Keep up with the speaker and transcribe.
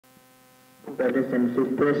brothers and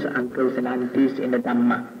sisters, uncles and aunties in the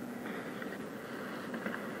Dhamma.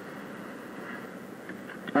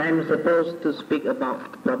 I am supposed to speak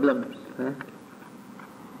about problems.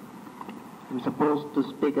 I'm supposed to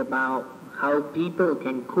speak about how people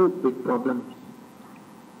can cope with problems.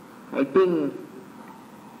 I think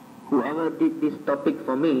whoever did this topic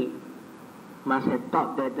for me must have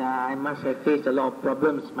thought that I must have faced a lot of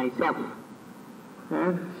problems myself.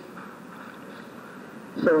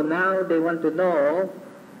 So now they want to know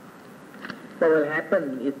what will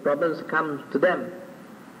happen if problems come to them,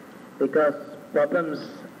 because problems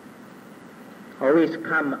always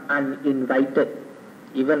come uninvited.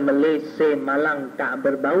 Even Malays say malang tak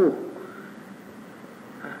berbau.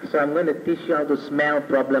 So I'm going to teach you how to smell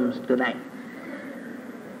problems tonight,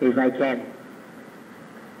 if I can.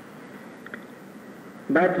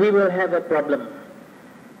 But we will have a problem,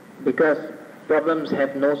 because problems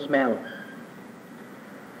have no smell.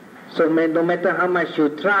 So no matter how much you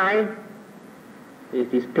try,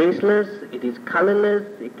 it is tasteless, it is colorless,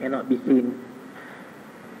 it cannot be seen.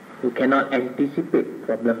 You cannot anticipate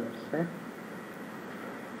problems.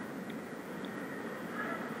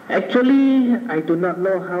 Actually, I do not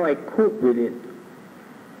know how I cope with it.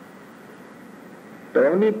 The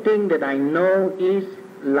only thing that I know is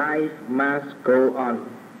life must go on.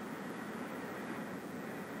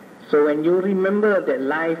 So when you remember that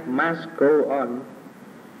life must go on,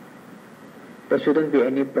 there shouldn't be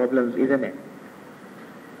any problems, isn't it?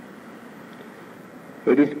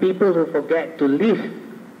 It is people who forget to live.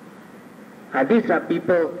 These are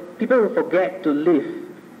people who forget to live.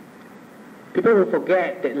 People who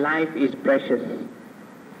forget that life is precious.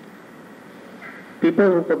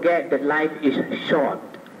 People who forget that life is short.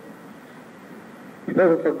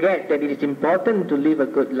 People who forget that it is important to live a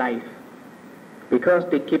good life, because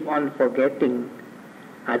they keep on forgetting.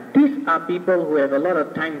 These are people who have a lot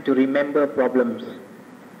of time to remember problems,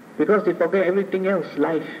 because they forget everything else,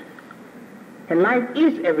 life. And life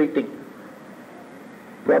is everything.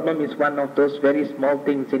 Problem is one of those very small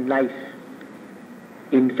things in life.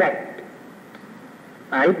 In fact,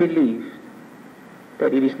 I believe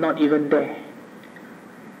that it is not even there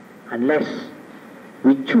unless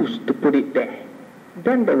we choose to put it there.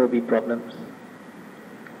 Then there will be problems.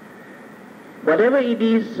 Whatever it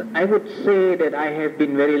is, I would say that I have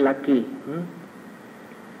been very lucky.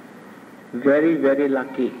 Very, very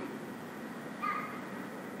lucky.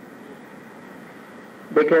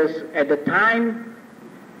 Because at the time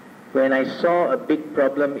when I saw a big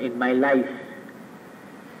problem in my life,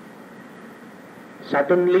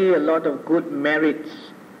 suddenly a lot of good merits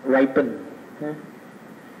ripened.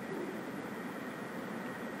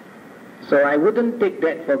 So I wouldn't take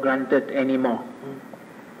that for granted anymore.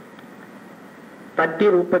 Pati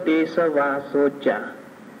rupadesa vasoja,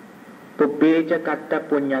 pubeja kata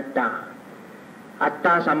punyata,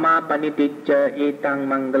 atta sama panidicca etang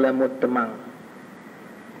mangalamuttamang.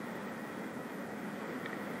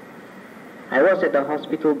 I was at the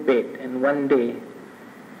hospital bed, and one day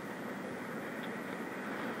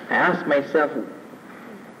I asked myself,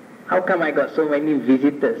 how come I got so many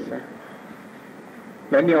visitors?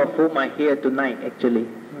 Many of whom are here tonight, actually.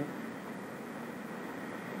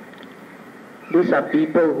 These are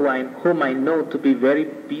people whom I know to be very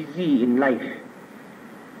busy in life.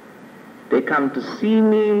 They come to see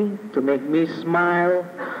me, to make me smile.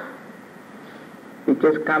 They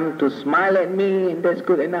just come to smile at me, and that's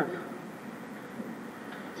good enough.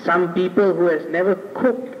 Some people who has never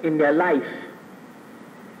cooked in their life.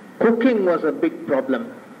 Cooking was a big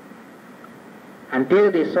problem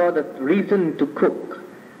until they saw the reason to cook.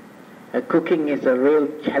 Cooking is a real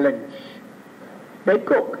challenge. They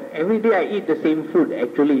cook. Every day I eat the same food,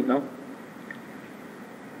 actually,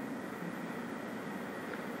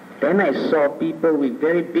 Then I saw people with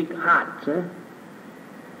very big hearts.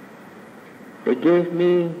 They gave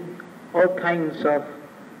me all kinds of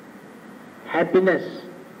happiness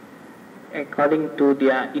according to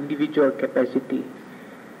their individual capacity.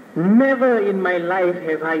 Never in my life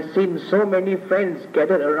have I seen so many friends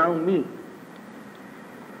gathered around me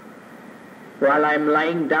while I'm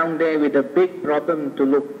lying down there with a big problem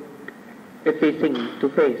to facing to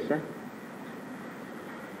face.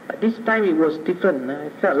 But this time it was different.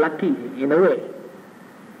 I felt lucky in a way.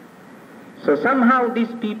 So somehow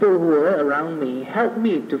these people who were around me helped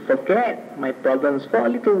me to forget my problems for a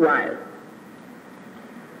little while.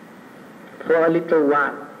 For a little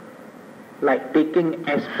while. Like taking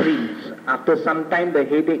aspirins. After some time the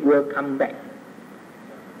headache will come back.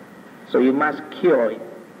 So you must cure it.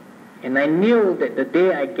 And I knew that the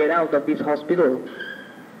day I get out of this hospital,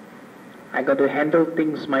 I got to handle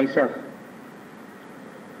things myself.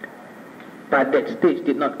 but that stage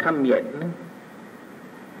did not come yet.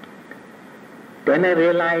 Then I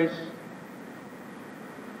realized,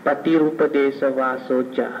 Patirupadesa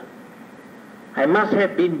Vasocha. I must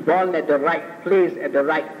have been born at the right place, at the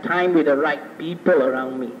right time, with the right people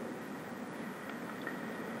around me.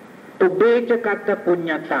 Ubeja Kata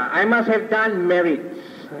Punyata. I must have done merits,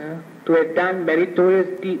 to have done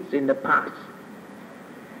meritorious deeds in the past.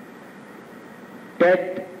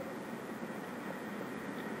 That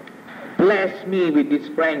blessed me with these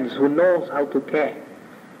friends who knows how to care,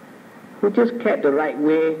 who just cared the right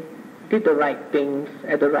way, did the right things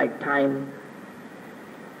at the right time.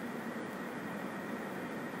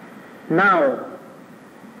 Now,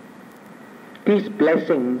 these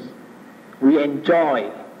blessings we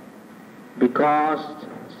enjoy because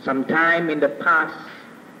sometime in the past,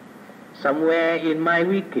 somewhere in my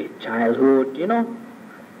wicked childhood,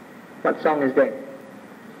 what song is that?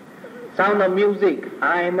 Sound of Music.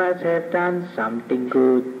 I must have done something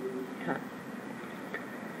good. Yeah.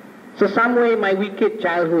 So somewhere in my wicked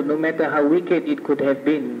childhood, no matter how wicked it could have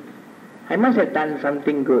been, I must have done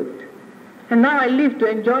something good. And now I live to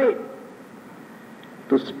enjoy it,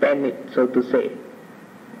 to spend it, so to say.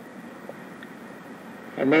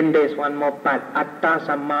 And then there's one more part, Atta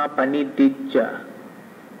Samma Panidijja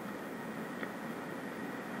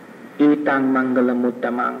Itang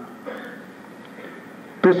Mangalamuttamang.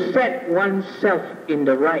 To set oneself in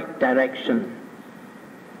the right direction,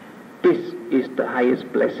 this is the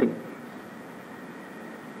highest blessing.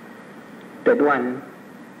 That one,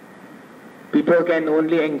 people can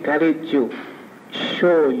only encourage you,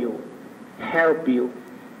 show you, help you,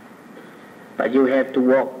 but you have to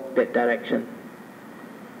walk that direction.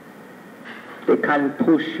 They can't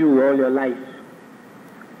push you all your life.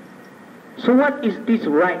 So what is this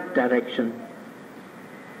right direction?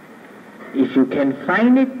 If you can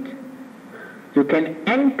find it, you can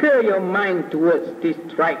anchor your mind towards this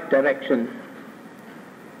right direction,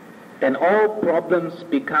 then all problems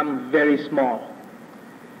become very small.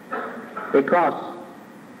 Because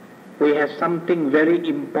we have something very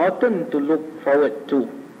important to look forward to.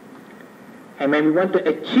 And when we want to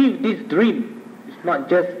achieve this dream, it's not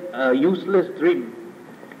just a useless dream.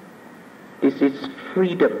 This is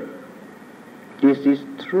freedom. This is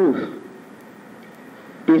truth.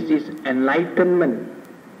 This is enlightenment.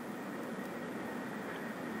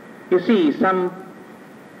 You see, some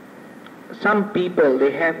people,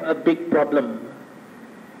 they have a big problem.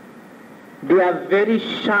 They are very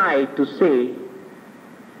shy to say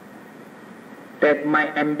that my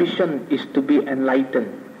ambition is to be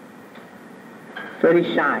enlightened. Very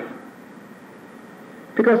shy.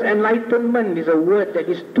 Because enlightenment is a word that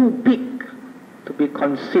is too big to be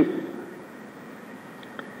conceived.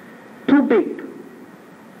 Too big.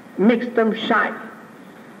 Makes them shy.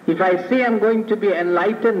 If I say I'm going to be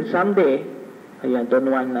enlightened someday, I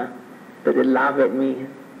don't want that they laugh at me.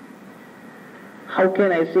 How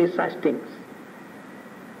can I say such things?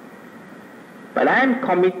 But I am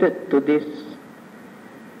committed to this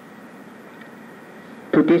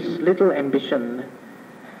little ambition,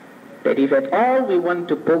 that if at all we want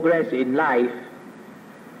to progress in life,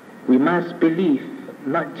 we must believe,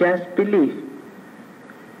 not just believe.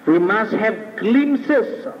 We must have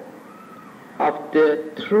glimpses of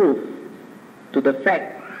the truth, to the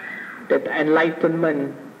fact that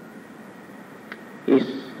enlightenment is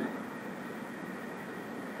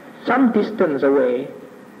some distance away,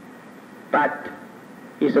 but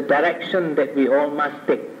is a direction that we all must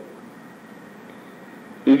take.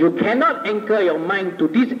 If you cannot anchor your mind to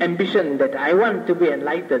this ambition that I want to be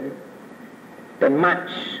enlightened, then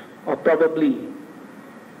much, or probably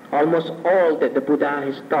almost all that the Buddha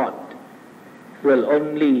has taught will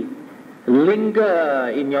only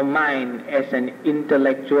linger in your mind as an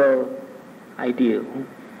intellectual ideal.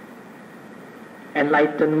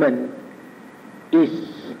 Enlightenment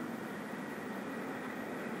is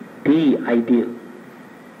the ideal.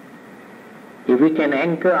 If we can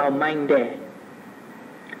anchor our mind there,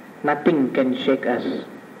 nothing can shake us.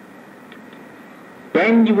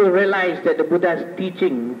 Then you will realize that the Buddha's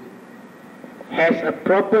teaching has a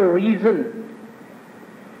proper reason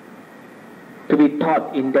to be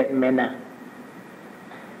taught in that manner.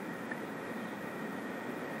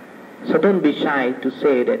 So don't be shy to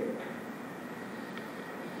say that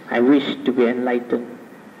I wish to be enlightened.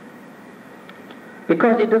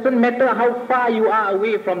 Because it doesn't matter how far you are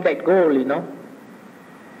away from that goal,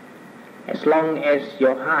 as long as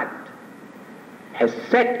your heart has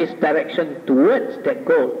set its direction towards that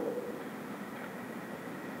goal,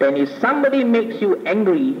 then if somebody makes you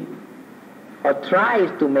angry or tries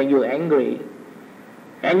to make you angry,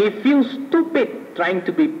 and you feel stupid trying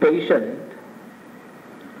to be patient,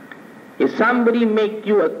 If somebody make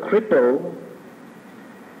you a cripple,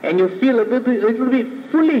 and you feel a little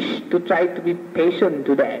bit foolish to try to be patient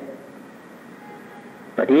to that.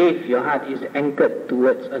 But if your heart is anchored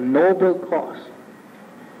towards a noble cause,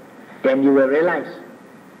 then you will realize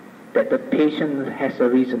that the patience has a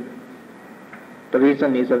reason. The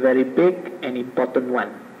reason is a very big and important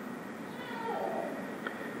one.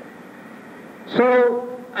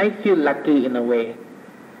 So, I feel lucky in a way.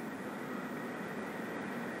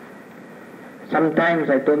 Sometimes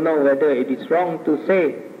I don't know whether it is wrong to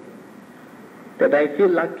say that I feel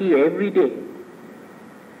lucky every day.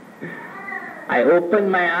 I open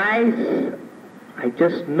my eyes, I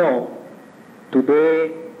just know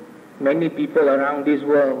today many people around this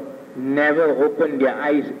world never open their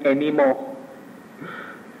eyes anymore.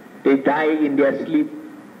 They die in their sleep.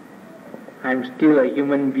 I'm still a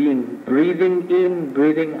human being, breathing in,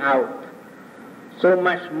 breathing out. So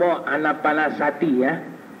much more anapanasati, yeah?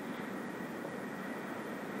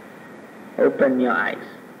 Open your eyes.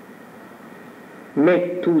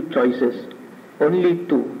 Make two choices, only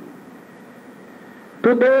two.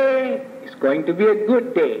 Today is going to be a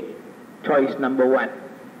good day. Choice number one.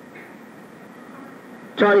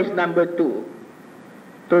 Choice number two.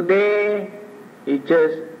 Today is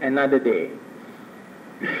just another day.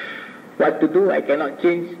 What to do? I cannot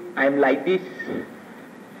change. I'm like this.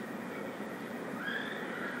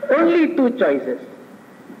 Only two choices.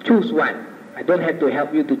 Choose one. I don't have to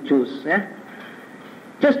help you to choose. Eh?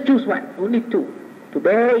 Just choose one. Only two.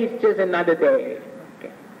 Today is just another day.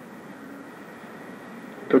 Okay.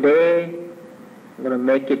 Today, I'm going to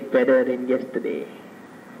make it better than yesterday.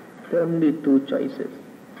 Only two choices.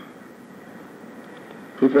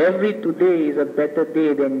 If every today is a better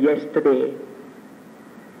day than yesterday,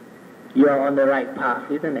 you are on the right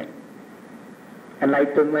path, isn't it?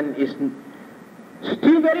 Enlightenment is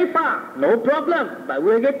still very far, no problem, but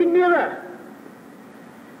we're getting nearer.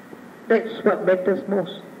 That's what matters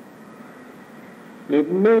most.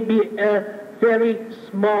 It may be a very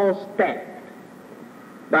small step,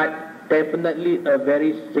 but definitely a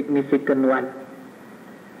very significant one.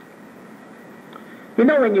 You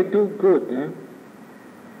know, when you do good,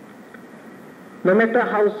 no matter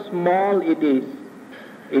how small it is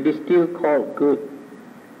still called good.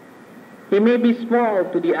 It may be small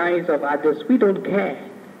to the eyes of others, we don't care.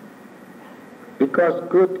 Because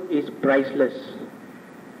good is priceless,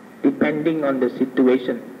 depending on the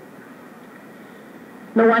situation.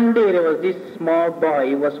 Now one day there was this small boy,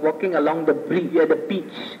 he was walking along the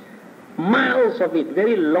beach, miles of it,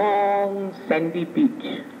 very long sandy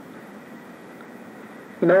beach.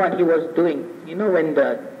 You know what he was doing? You know when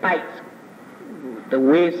the tides, the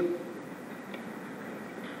waves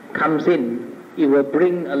comes in, it will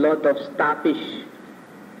bring a lot of starfishes,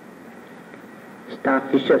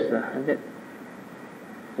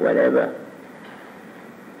 whatever.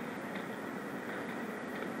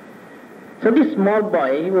 So this small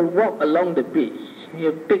boy, he will walk along the beach.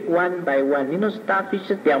 He'll pick one by one. You know,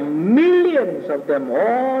 starfishes, there are millions of them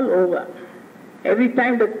all over. Every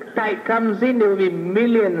time the tide comes in, there will be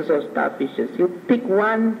millions of starfishes. He'll pick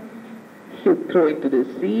one, he'll throw it to the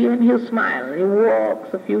sea, and he'll smile. He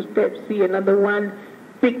walks a few steps, see another one,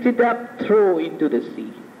 picks it up, throw into the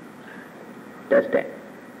sea. That's that.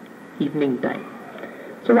 Evening time.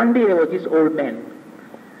 So one day there was this old man.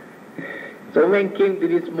 So old man came to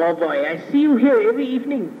this small boy. I see you here every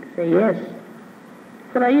evening. I say, yes.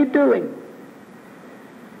 What are you doing?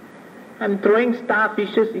 I'm throwing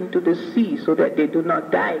starfishes into the sea so that they do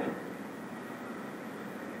not die.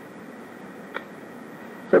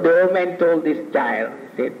 So the old man told this child,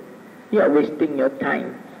 he said, you are wasting your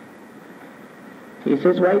time. He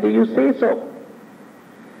says, why do you say so?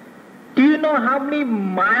 Do you know how many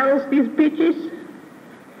miles this beach is?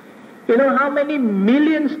 You know how many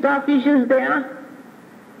million starfishes there are?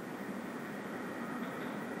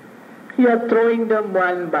 You are throwing them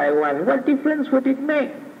one by one. What difference would it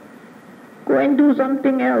make? Go and do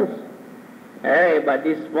something else. Hey, but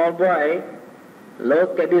this small boy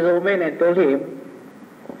looked at this old man and told him,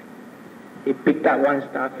 he picked up one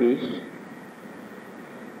starfish,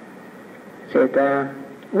 said,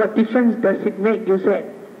 what difference does it make, you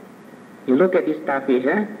said? You look at this starfish,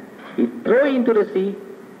 you throw it into the sea,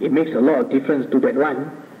 it makes a lot of difference to that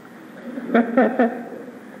one.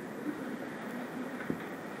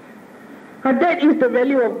 And that is the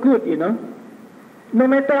value of good, you know. No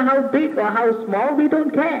matter how big or how small, we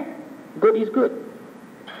don't care. Good is good.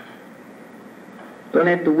 Don't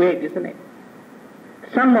have to wait, isn't it?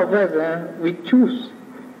 Some of us, we choose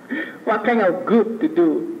what kind of good to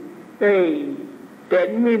do. Hey,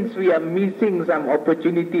 that means we are missing some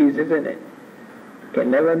opportunities, isn't it? Can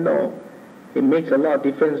never know. it makes a lot of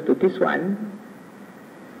difference to this one.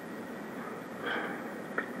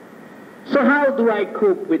 So how do I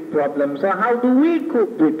cope with problems, or how do we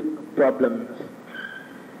cope with problems?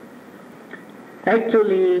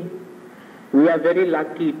 Actually, we are very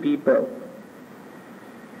lucky people.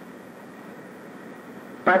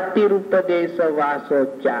 Patirupadesa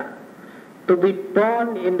vasocha. To be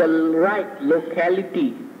born in the right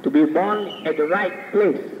locality, to be born at the right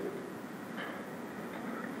place.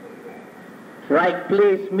 Right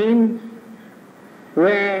place means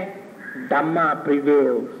where Dhamma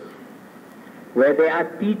prevails, where there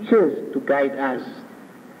are teachers to guide us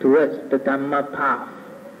towards the Dhamma path.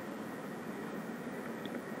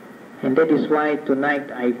 And that is why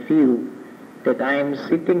tonight I feel that I am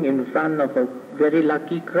sitting in front of a very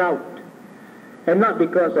lucky crowd. And not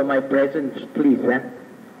because of my presence, please,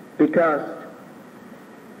 because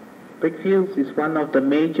Brickfields is one of the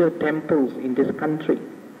major temples in this country.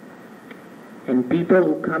 And people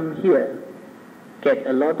who come here get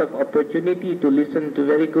a lot of opportunity to listen to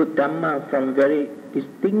very good Dhamma from very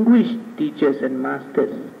distinguished teachers and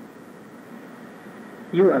masters.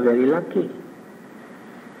 You are very lucky.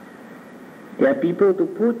 There are people to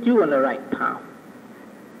put you on the right path.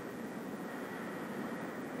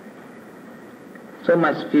 So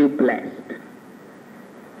must feel blessed.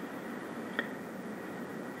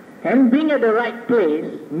 And being at the right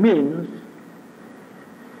place means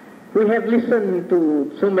we have listened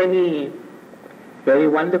to so many very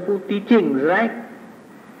wonderful teachings, right?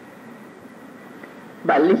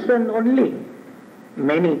 But listen only.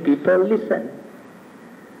 Many people listen.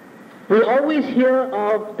 We always hear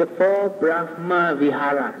of the 4 Brahma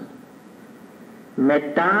Viharas.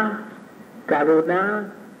 Metta,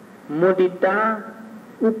 Karuna, Mudita,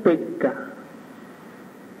 Upekkha.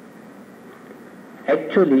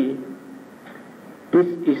 Actually, this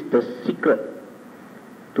is the secret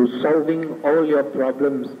to solving all your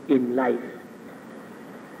problems in life.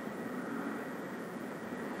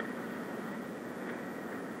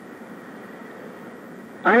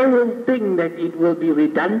 I will think that it will be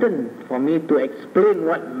redundant for me to explain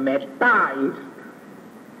what metta is.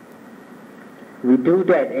 We do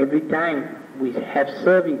that every time we have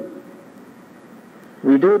service.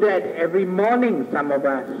 We do that every morning, some of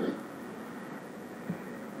us.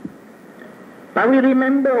 But we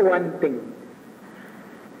remember one thing.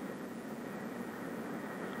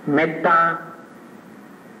 Metta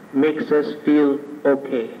makes us feel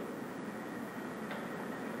okay.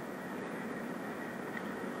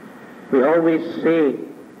 We always say,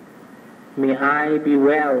 may I be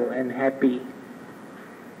well and happy.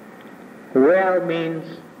 Well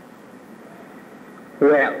means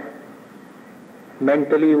well.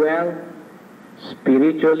 Mentally well,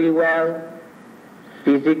 spiritually well,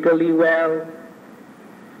 physically well,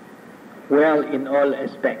 well in all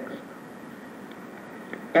aspects.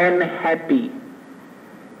 And happy.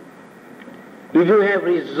 If you have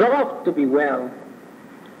resolved to be well,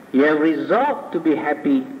 you have resolved to be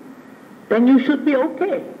happy, then you should be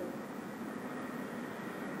okay.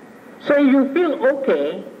 So if you feel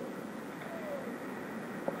okay,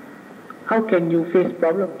 how can you face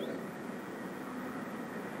problems?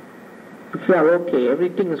 If you are okay,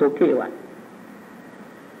 everything is okay, what?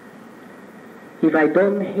 If I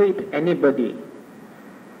don't hate anybody,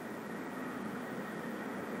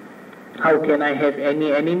 how can I have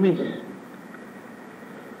any enemies?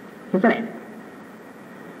 Isn't it?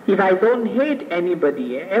 If I don't hate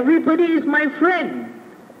anybody, everybody is my friend.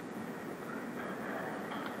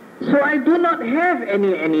 So I do not have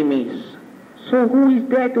any enemies. So who is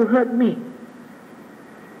there to hurt me?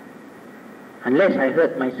 Unless I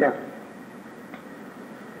hurt myself.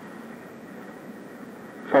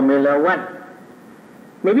 Formula 1.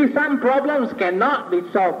 Maybe some problems cannot be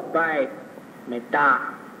solved by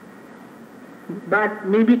metta, but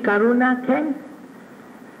maybe karuna can.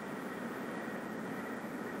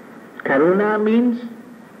 Karuna means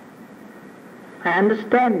I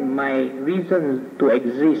understand my reasons to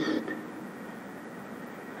exist.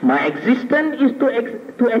 My existence is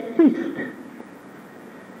to assist.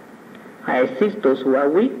 I assist those who are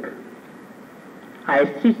weak. I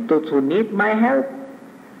assist those who need my help.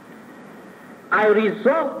 I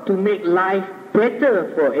resolve to make life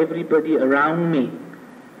better for everybody around me.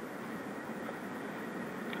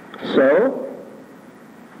 So,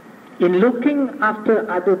 in looking after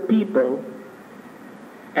other people,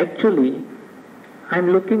 actually,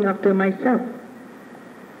 I'm looking after myself.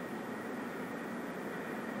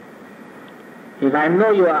 If I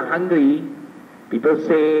know you are hungry, people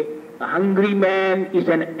say, a hungry man is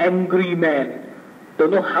an angry man.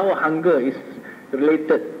 Don't know how hunger is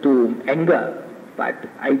related to anger, but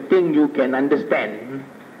I think you can understand.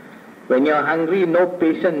 When you're hungry, no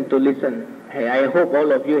patience to listen. Hey, I hope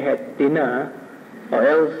all of you had dinner, or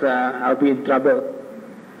else I'll be in trouble.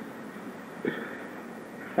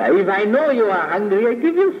 If I know you are hungry, I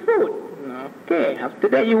give you food. Okay, after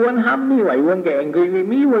that you won't harm me. You won't get angry with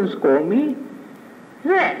me, you won't scold me.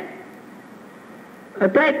 Yeah.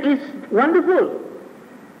 That is wonderful.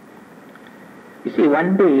 You see,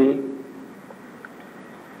 one day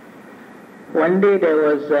there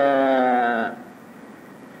was an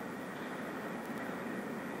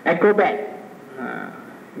acrobat.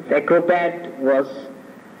 This acrobat was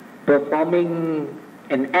performing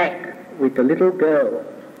an act with a little girl.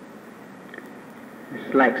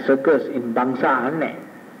 It's like circus in Bangsa, isn't it?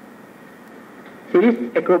 See, this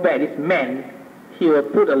acrobat, this man, he will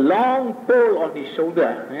put a long pole on his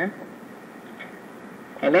shoulder. Yeah?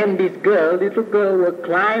 And then this little girl will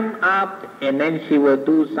climb up, and then she will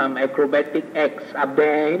do some acrobatic acts up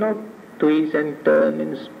there, twist and turn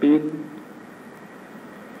and spin.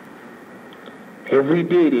 Every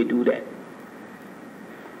day they do that.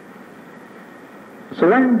 So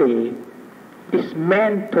one day, this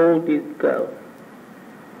man told this girl,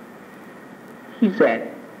 he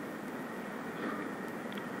said,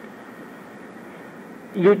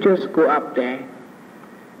 you just go up there.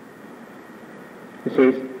 He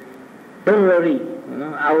says, don't worry,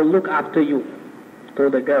 I will look after you,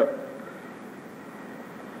 told the girl.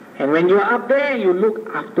 And when you're up there, you look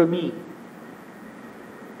after me.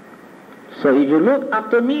 So if you look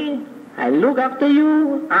after me, I look after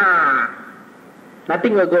you,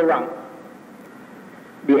 nothing will go wrong.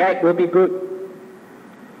 The act will be good.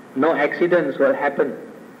 No accidents will happen.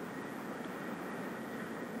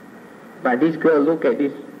 But this girl looked at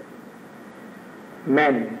this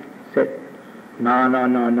man, said, no,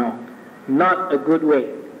 not a good way.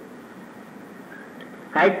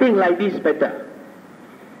 I think like this better.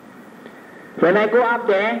 When I go up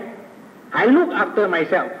there, I look after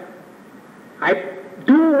myself. I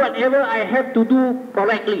do whatever I have to do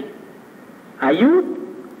correctly. Are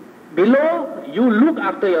you below? You look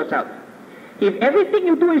after yourself. If everything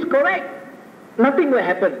you do is correct, nothing will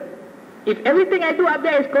happen. If everything I do up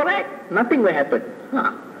there is correct, nothing will happen.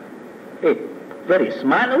 Hey, very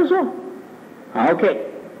smart also.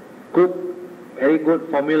 Okay, good, very good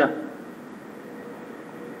formula.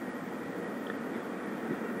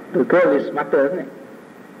 The girl is smarter, isn't it?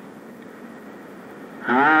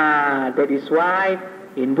 That is why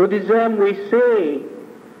in Buddhism we say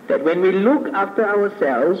that when we look after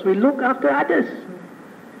ourselves, we look after others.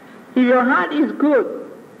 If your heart is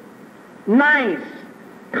good, nice,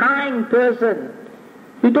 kind person,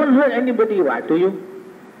 you don't hurt anybody, what, do you?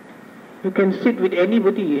 You can sit with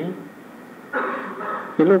anybody.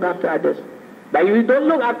 You look after others. But if you don't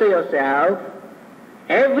look after yourself,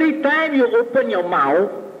 every time you open your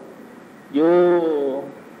mouth,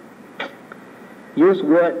 you use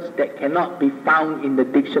words that cannot be found in the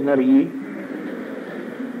dictionary,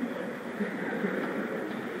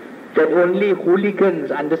 that only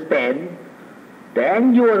hooligans understand,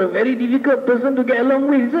 then you are a very difficult person to get along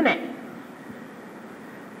with, isn't it?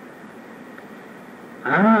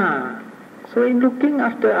 So in looking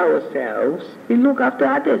after ourselves, we look after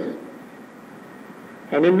others.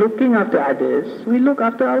 And in looking after others, we look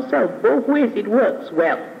after ourselves. Both ways it works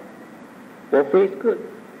well. Both ways good.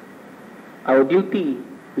 Our duty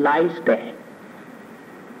lies there.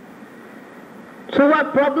 So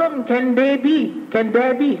what problem can there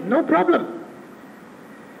be? No problem.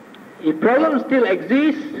 If problems still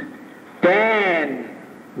exist, then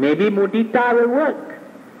maybe mudita will work.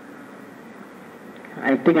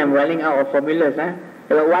 I think I'm running out of formulas.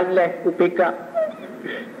 One left, upeka.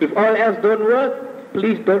 If all else don't work,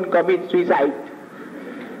 please don't commit suicide.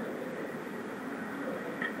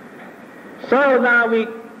 So now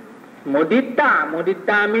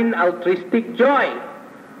mudita means altruistic joy.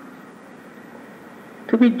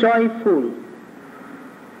 To be joyful.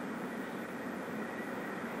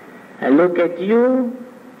 I look at you,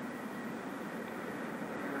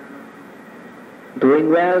 doing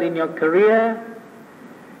well in your career.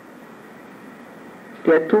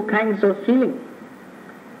 There are two kinds of feeling.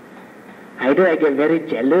 Either I get very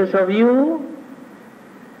jealous of you,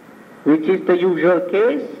 which is the usual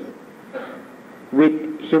case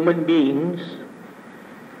with human beings,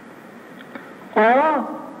 or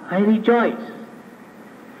I rejoice.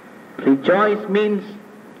 Rejoice means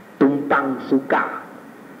tumpang suka.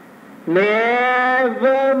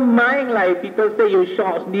 Never mind, like people say, you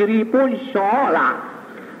syok sendiri pun syok lah.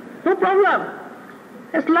 No problem.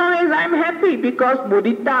 As long as I'm happy, because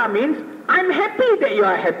mudita means I'm happy that you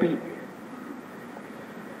are happy.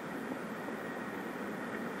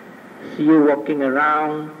 See you walking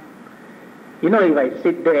around, You know, if I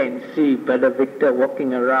sit there and see Brother Victor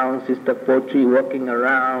walking around, Sister Potri walking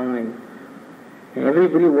around, and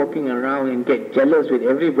everybody walking around and get jealous with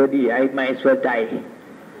everybody, I might as well die.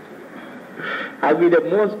 I'll be the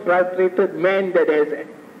most frustrated man that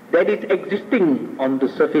is existing on the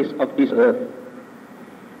surface of this earth.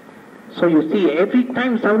 So you see, every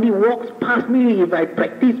time somebody walks past me, if I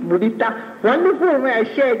practice mudita, wonderful, when I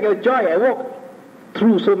share your joy, I walk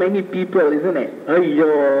through so many people, isn't it? Oh,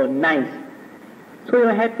 you're nice. So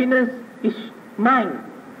your happiness is mine.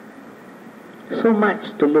 So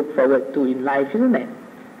much to look forward to in life, isn't it?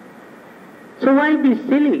 So why be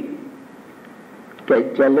silly?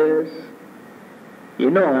 Get jealous? You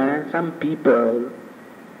know, some people,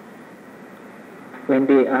 when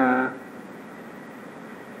they are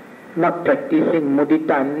not practicing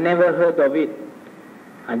mudita, never heard of it,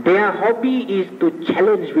 and their hobby is to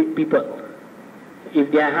challenge with people.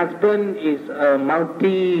 If their husband is a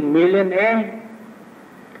multi-millionaire,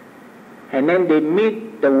 and then they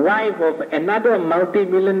meet the wife of another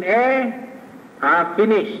multi-millionaire,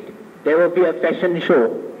 finished. There will be a fashion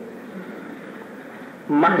show.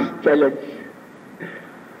 Must challenge.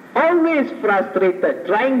 Always frustrated,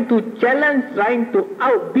 trying to challenge, trying to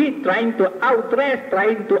outbeat, trying to outdress,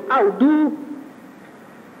 trying to outdo.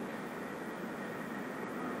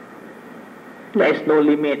 There's no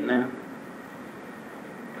limit.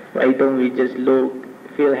 Why don't we just look,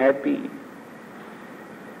 feel happy?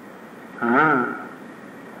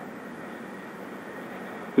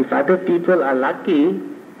 If other people are lucky,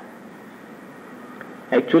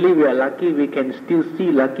 actually we are lucky, we can still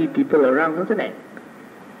see lucky people around, isn't it?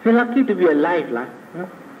 We're lucky to be alive, huh?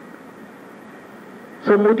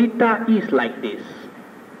 So mudita is like this.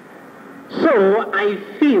 So I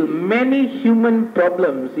feel many human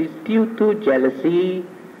problems is due to jealousy,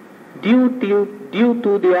 due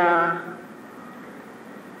to their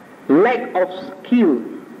lack of skill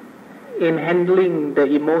in handling the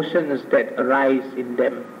emotions that arise in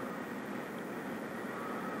them.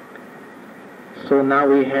 So now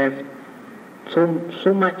we have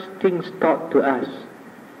so much things taught to us.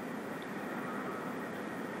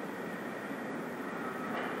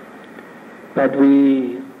 But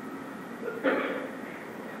we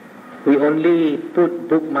only put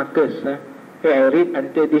bookmarkers. Hey, I read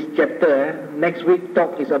until this chapter. Next week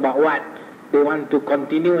talk is about what? They want to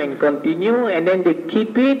continue, and then they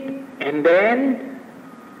keep it, and then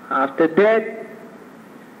after that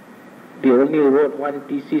they only wrote one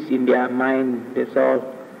thesis in their mind, that's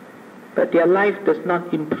all. But their life does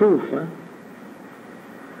not improve.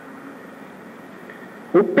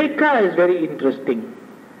 Upekkha is very interesting.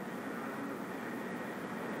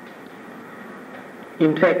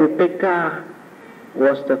 In fact, Upekkha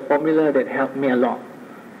was the formula that helped me a lot.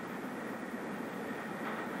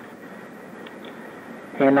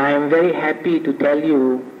 And I am very happy to tell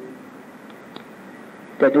you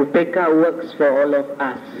that Upekkha works for all of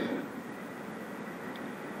us.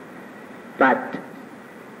 But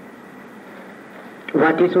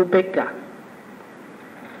what is Upekkha?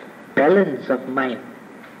 Balance of mind,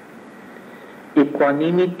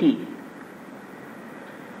 equanimity,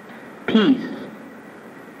 peace,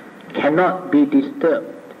 cannot be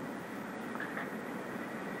disturbed.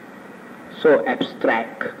 So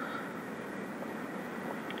abstract.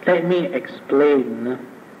 Let me explain.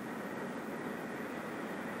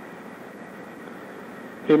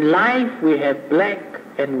 In life we have black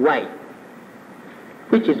and white.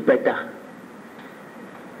 Which is better?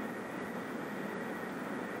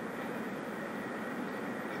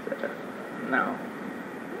 Now,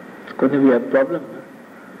 it's going to be a problem.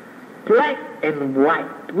 Black and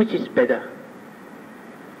white, which is better?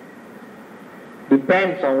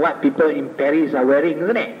 Depends on what people in Paris are wearing,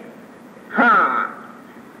 isn't it?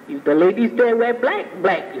 If the ladies there wear black,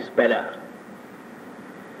 black is better.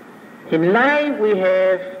 In life we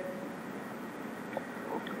have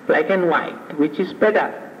black and white, which is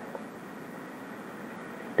better?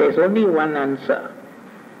 There's only one answer.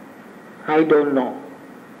 I don't know.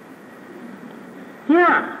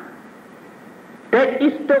 Yeah. That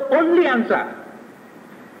is the only answer.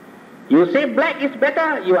 You say black is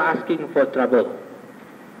better, you are asking for trouble.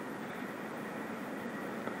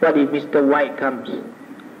 What if Mr. White comes?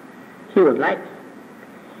 He will like.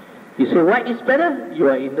 You say white is better, you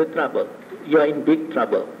are in the trouble. You are in big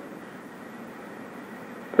trouble.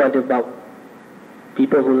 What about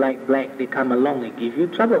people who like black, they come along and give you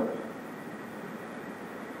trouble?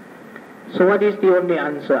 So what is the only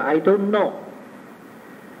answer? I don't know.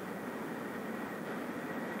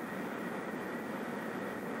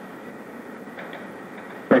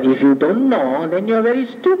 But if you don't know, then you're very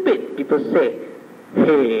stupid. People say,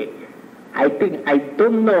 hey, I think I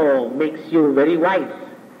don't know makes you very wise.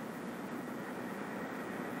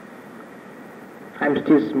 I'm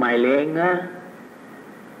still smiling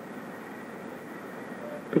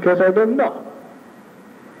because I don't know.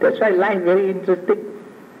 That's why life is very interesting.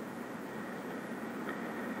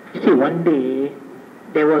 You see, one day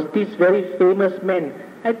there was this very famous man.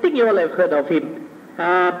 I think you all have heard of him.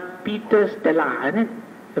 Peter Stella, isn't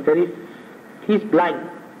it? He's blind,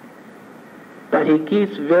 but he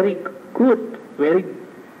gives very good, very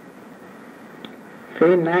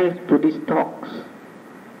nice Buddhist talks.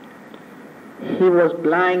 He was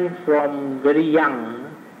blind from very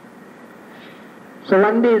young. So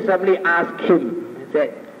one day somebody asked him, he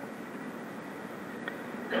said,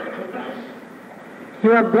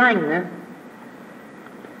 "You are blind,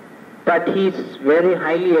 but he's very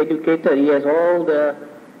highly educated. He has all the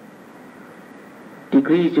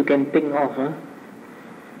degrees you can think of.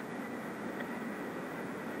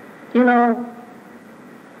 You know,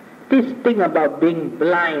 this thing about being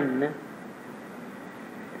blind,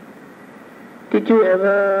 did you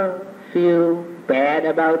ever feel bad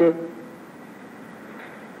about it?"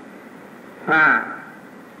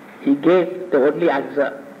 He gave the only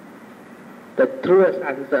answer, the truest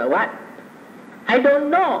answer. What? "I don't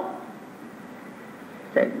know."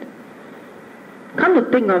 Said, come to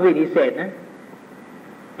think of it, he said,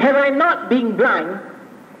 have I not been blind,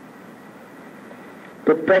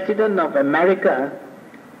 the President of America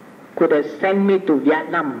could have sent me to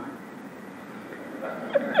Vietnam.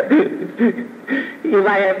 If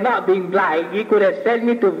I have not been blind, he could have sent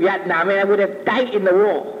me to Vietnam and I would have died in the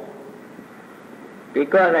war.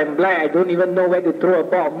 Because I'm blind, I don't even know where to throw a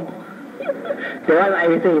bomb. The one I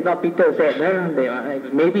say, not Peter said,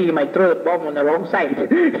 maybe he might throw a bomb on the wrong side.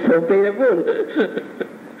 So play the fool.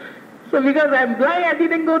 So because I'm blind, I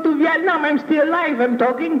didn't go to Vietnam. I'm still alive. I'm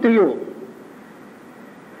talking to you.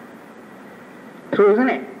 True, isn't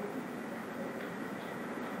it?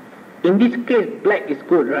 In this case, black is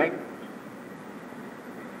good, right?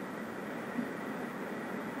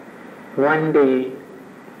 One day,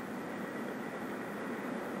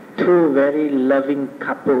 two very loving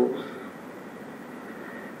couples,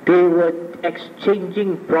 they were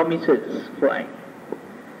exchanging promises. Why?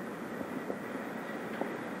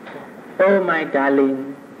 "Oh, my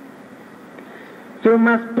darling, you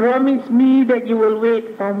must promise me that you will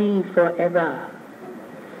wait for me forever."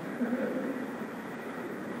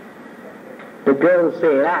 The girl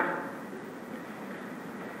said,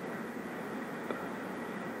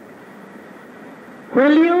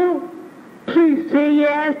 "Will you please say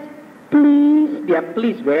yes, please?" Their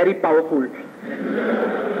please very powerful.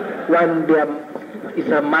 One is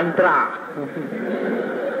a mantra.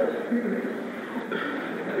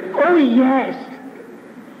 "Oh yes,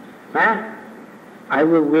 I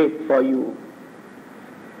will wait for you."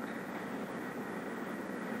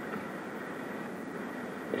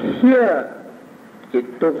 Here, she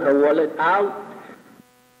took her wallet out.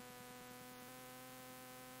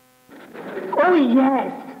 "Oh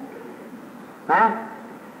yes,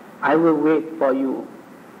 I will wait for you."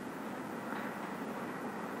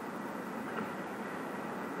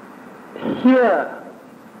 Here,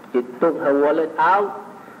 she took her wallet out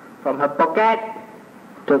from her pocket,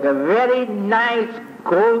 took a very nice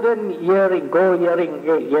golden earring,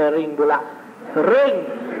 earring pula, ring,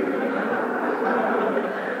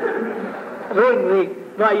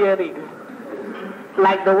 not earring,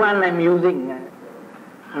 like the one I'm using.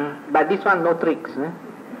 But this one no tricks,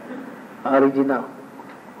 original.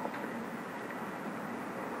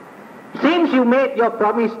 "Since you made your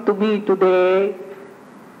promise to me today,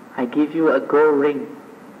 I give you a gold ring.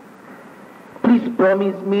 Please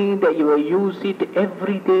promise me that you will use it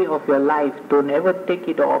every day of your life. Don't ever take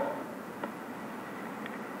it off.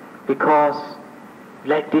 Because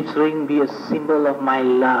let this ring be a symbol of my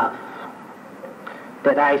love,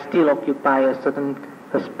 that I still occupy a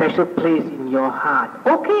special place in your heart."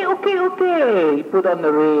 Okay. He put on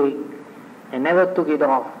the ring and never took it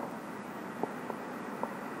off.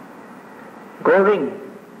 Gold ring,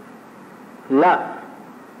 love.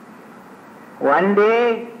 One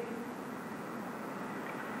day,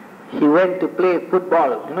 he went to play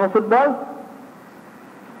football. You know football?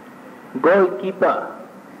 Goalkeeper.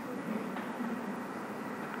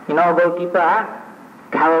 You know goalkeeper,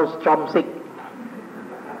 Carol Stromsick.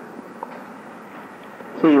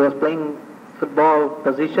 So he was playing football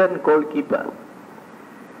position, goalkeeper.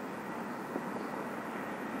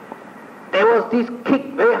 There was this kick,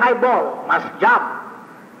 very high ball, must jump.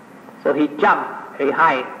 So he jumped very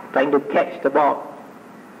high, trying to catch the ball.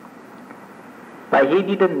 But he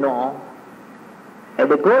didn't know, at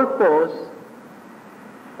the goal post,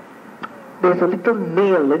 there's a little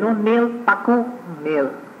nail, nail, paku,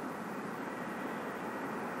 nail.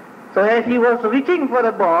 So as he was reaching for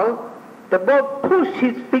the ball pushed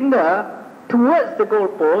his finger towards the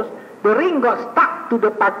goalpost, the ring got stuck to the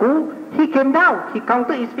paku, he came down, he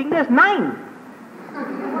counted his fingers, 9.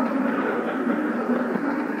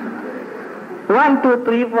 1, 2,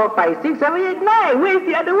 3, 4, 5, 6, 7, 8, 9. Where's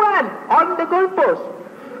the other one? On the goalpost.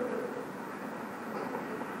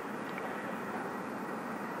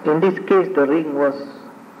 In this case, the ring was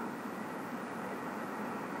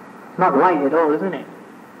not wide at all, isn't it?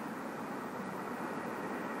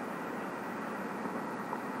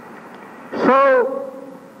 So,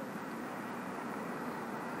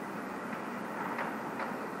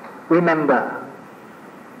 remember,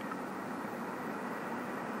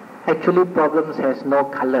 actually problems has no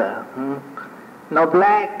color, no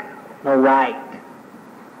black, no white.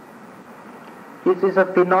 This is a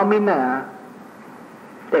phenomena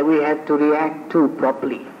that we have to react to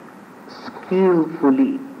properly,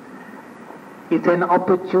 skillfully. It's an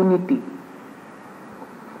opportunity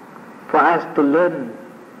for us to learn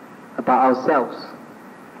about ourselves.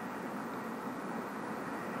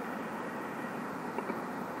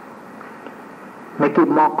 Make it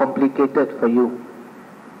more complicated for you.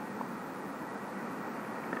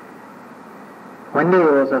 One day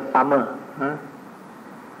there was a farmer.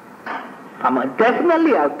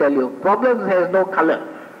 Definitely I'll tell you, problems has no color.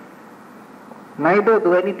 Neither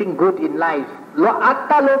do anything good in life.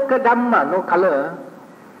 Atta loka dhamma, no color.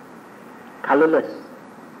 Colorless.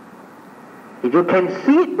 If you can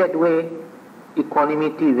see it that way,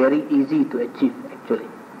 equanimity very easy to achieve actually.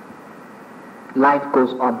 Life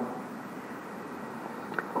goes on.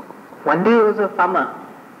 One day there was a farmer.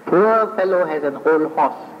 Poor fellow has an old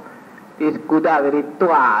horse. This kuda very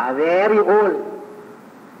tua, very old,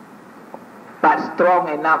 but strong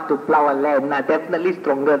enough to plow a land, definitely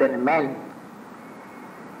stronger than a man.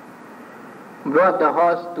 Brought the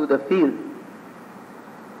horse to the field.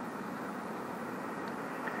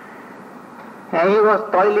 And he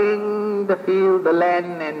was toiling the field, the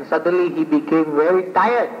land, and suddenly he became very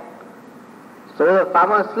tired. So the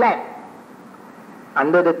farmer slept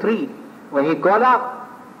under the tree. When he got up,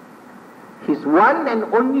 his one and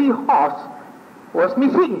only horse was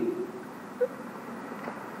missing.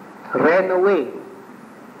 Ran away.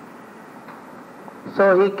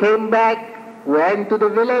 So he came back, went to the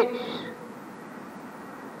village.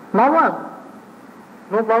 Normal.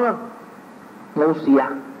 No problem. No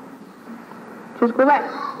siya. Just go back.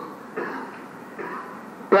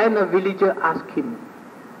 Then a villager asked him,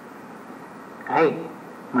 "Hey,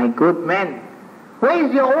 my good man, where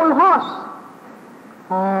is your old horse?"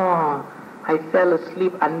 "Oh, I fell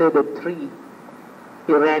asleep under the tree.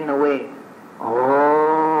 He ran away."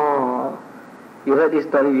 "Oh, you heard this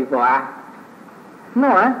story before, huh?" "No,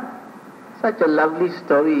 huh? Such a lovely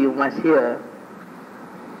story, you must hear."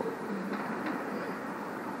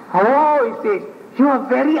 "Oh," he says, "you are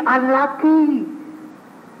very unlucky.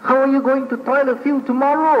 How are you going to toil the field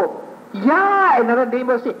tomorrow?" "Yeah," another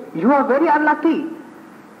neighbor said, "you are very unlucky."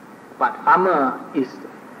 But farmer is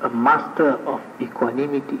a master of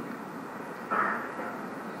equanimity.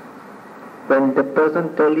 When the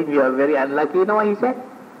person told him you are very unlucky, you know what he said?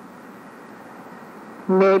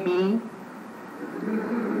 "Maybe."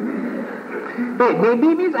 Hey,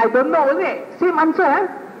 maybe means I don't know, is it? Same answer,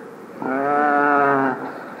 huh?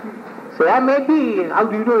 So maybe. How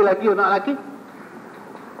do you know you're lucky or not lucky?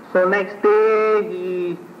 So next day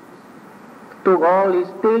he took all his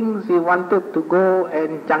things, he wanted to go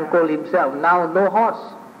and jangkol himself. Now no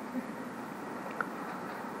horse.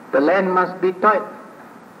 The land must be toiled.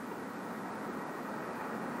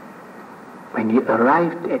 When he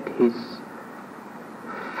arrived at his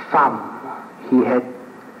farm, he had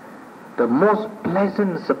the most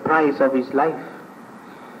pleasant surprise of his life.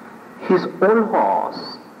 His old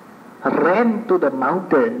horse ran to the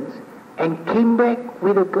mountains and came back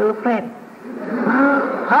with a girlfriend.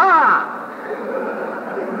 Ha!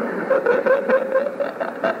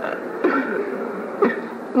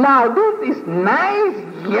 Now this is nice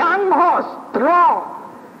young horse, strong.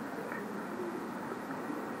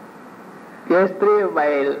 Yesterday my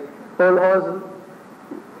old horse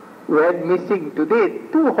went missing. Today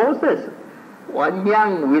 2 horses, one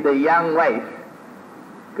young with a young wife,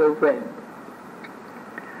 girlfriend.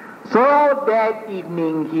 So that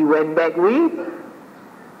evening he went back with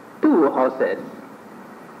 2 horses.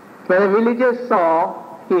 When the villagers saw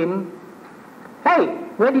him, "Hey,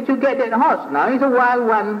 where did you get that horse?" "Now it's a wild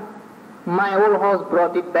one. My old horse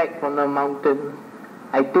brought it back from the mountain.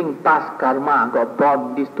 I think past karma got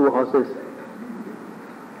born these 2 horses."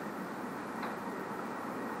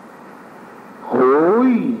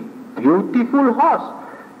 Oi, beautiful horse.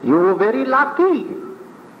 You are very lucky.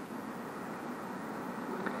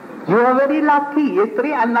 You are very lucky.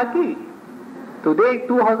 Yesterday unlucky. Today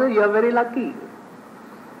 2 horses, you are very lucky.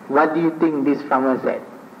 What do you think this farmer said?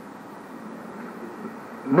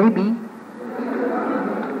 Maybe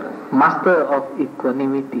master of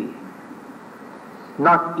equanimity,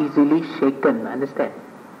 not easily shaken, understand?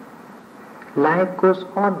 Life goes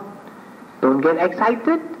on. Don't get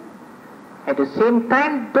excited. At the same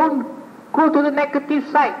time, don't go to the negative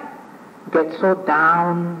side. Get so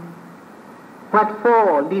down. What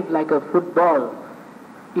for? Live like a football.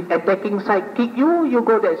 If attacking side kick you, you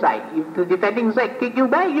go that side. If the defending side kick you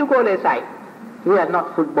back, you go that side. We are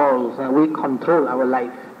not footballs. We control our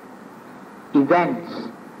life. Events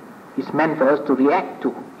is meant for us to react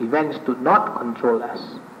to. Events do not control us.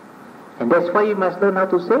 And that's why you must learn how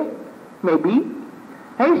to say, maybe.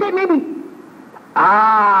 And you say maybe.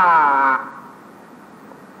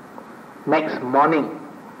 Next morning,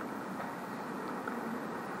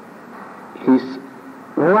 his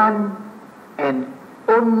one and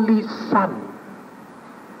only son,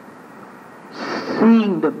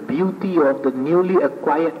 seeing the beauty of the newly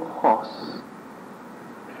acquired horse,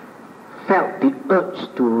 felt the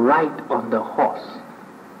urge to ride on the horse.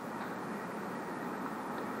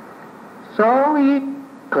 So he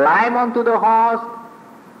climbed onto the horse,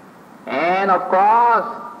 and of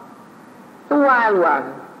course, the wild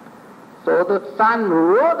one. So the son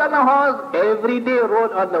rode on the horse, every day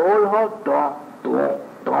rode on the old horse,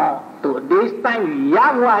 This time,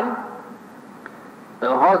 young one, the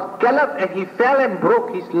horse galloped and he fell and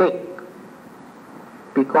broke his leg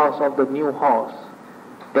because of the new horse.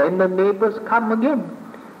 Then the neighbors come again.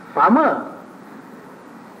 Farmer,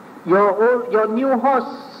 your new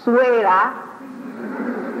horse swayed,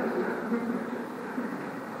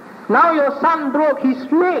 Now your son broke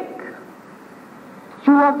his leg.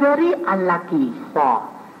 You are very unlucky, for.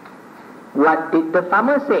 What did the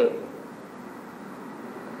farmer say?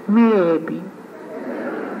 Maybe.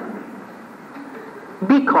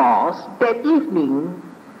 Because that evening,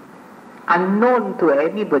 unknown to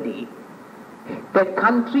anybody, that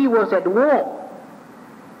country was at war.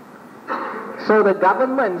 So the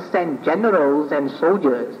government sent generals and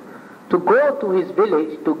soldiers to go to his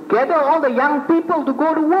village to gather all the young people to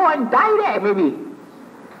go to war and die there, maybe.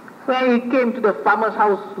 When he came to the farmer's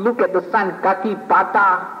house, look at the son, kaki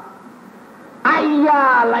pata.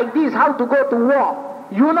 Like this, how to go to war?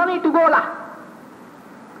 You don't need to go lah.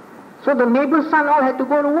 So the neighbor's son all had to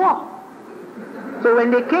go to war. So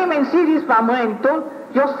when they came and see this farmer and told,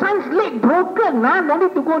 your son's leg broken, no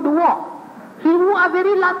need to go to war. You are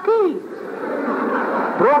very lucky.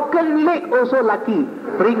 Broken leg also lucky,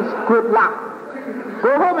 brings good luck.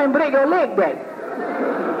 Go home and break your leg then.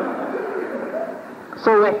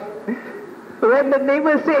 So when the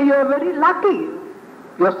neighbor say you are very lucky,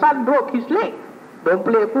 your son broke his leg, don't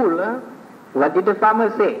play a fool. What did the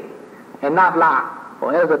farmer say? Enough lah,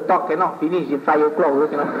 or else the talk cannot finish at 5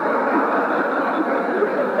 o'clock.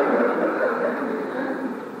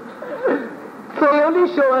 So he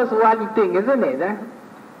only show us one thing, isn't it?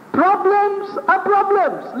 Problems are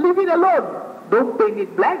problems. Leave it alone. Don't paint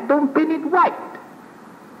it black, don't paint it white.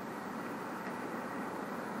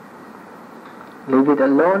 Leave it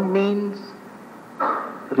alone means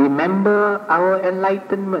remember our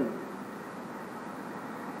enlightenment.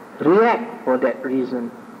 React for that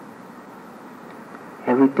reason.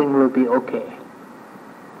 Everything will be okay.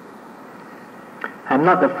 I'm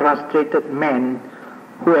not a frustrated man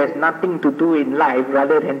who has nothing to do in life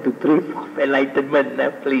rather than to dream of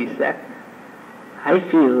enlightenment, please. I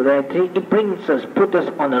feel that it brings us, put us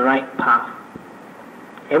on the right path.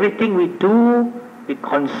 Everything we do, we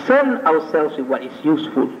concern ourselves with what is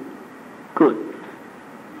useful, good.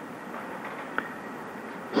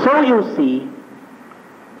 So you see,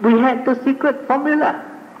 we had the secret formula.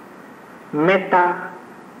 Metta,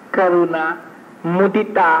 Karuna,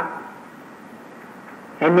 Mudita,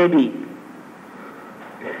 and maybe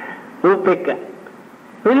Upeka.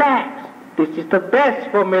 Relax. This is the best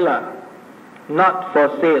formula. Not for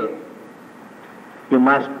sale. You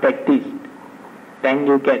must practice. Then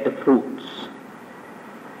you get the fruits.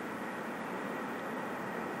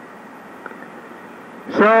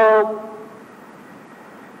 So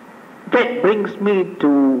that brings me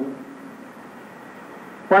to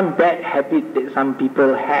one bad habit that some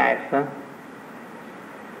people have.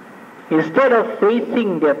 Instead of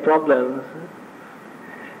facing their problems,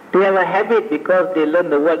 they have a habit because they learn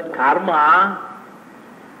the word karma.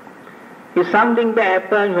 If something bad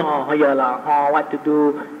happens, what to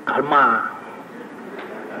do? Karma.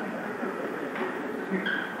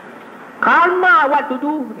 Karma, what to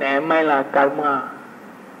do? Never mind lah, karma.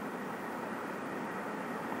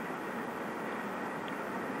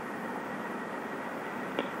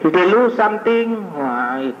 If they lose something,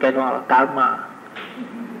 you cannot, karma.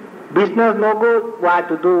 Business no good, what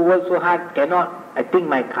to do, work so hard, cannot. I think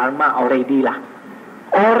my karma already lah.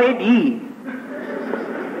 Already.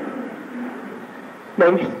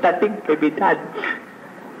 Maybe nothing can be done.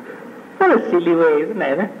 What a silly way, isn't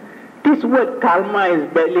it? This word karma is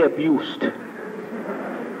badly abused.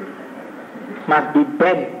 Must be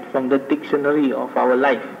banned from the dictionary of our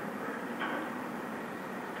life.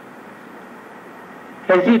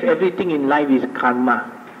 As if everything in life is karma.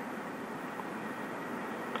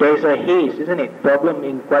 There is a haze, isn't it? Problem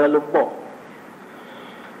in Kuala Lumpur.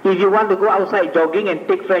 If you want to go outside jogging and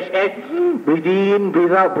take fresh air, breathe in,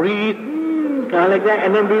 breathe out, breathe, like that,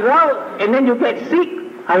 and then breathe out, and then you get sick.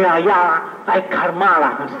 I karma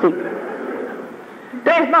lah, I'm sick.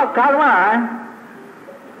 That is not karma.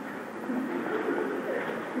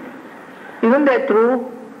 Isn't that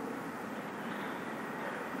true?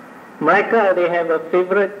 Malacca, they have a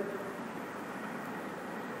favorite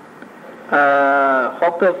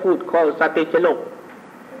hawker food called satay celok.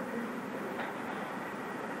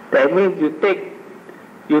 That means you take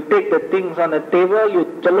the things on the table, you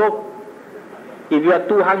celok. If you are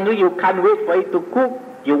too hungry, you can't wait for it to cook,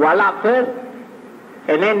 you wallap first,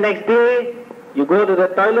 and then next day you go to the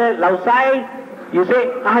toilet, lausai, you say,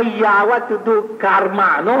 what to do?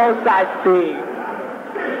 Karma, no such thing.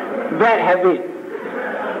 Bad habit.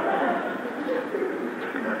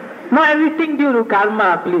 Not everything due to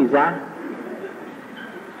karma, please.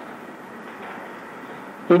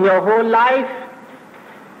 In your whole life,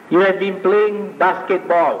 you have been playing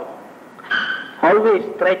basketball. Always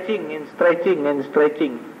stretching and stretching and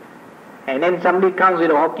stretching. And then somebody comes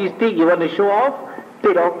with a hockey stick, you want to show off,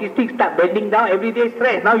 take the hockey stick, start bending down, every day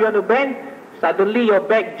stretch. Now you want to bend, suddenly your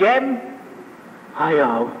back jam.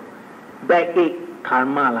 Back ache,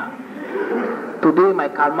 karma lah. Today my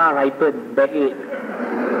karma ripened, back ache.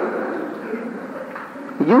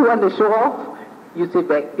 You want to show off, you say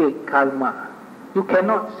back ache, karma. You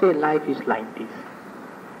cannot say life is like this.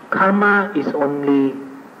 Karma is only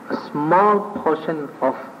a small portion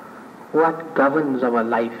of what governs our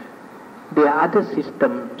life. There are other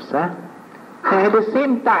systems. And at the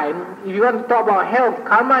same time, if you want to talk about health,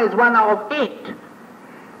 karma is 1 out of 8.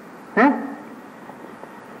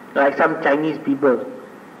 Like some Chinese people.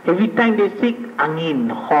 Every time they sick, angin,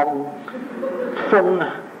 hong, fong.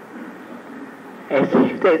 As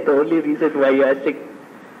if that's the only reason why you are sick.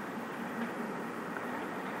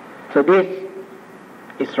 So this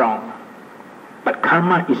is wrong. But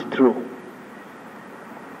karma is true.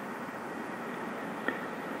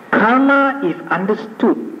 Karma, if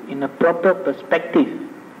understood in a proper perspective,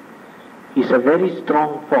 is a very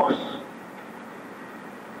strong force.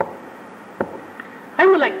 I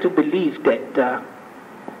would like to believe that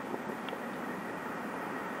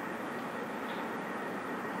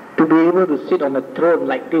to be able to sit on a throne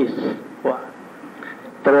like this,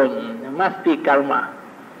 throne, there must be karma.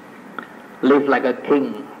 Live like a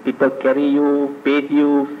king. People carry you, bathe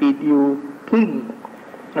you, feed you. King.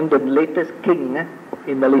 I'm the latest king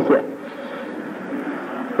in Malaysia.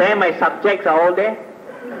 Where my subjects are all there.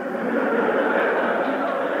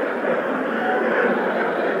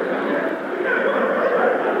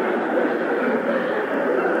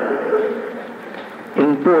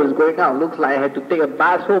 Info is going out. Looks like I have to take a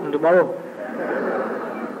bus home tomorrow.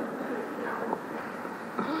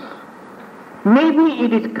 Maybe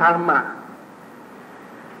it is karma.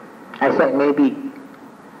 I said maybe.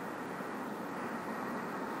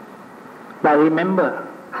 But remember,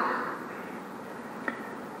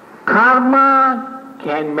 karma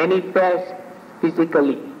can manifest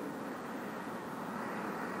physically.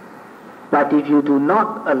 But if you do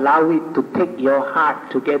not allow it to take your heart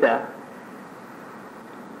together,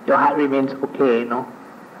 your heart remains okay, no?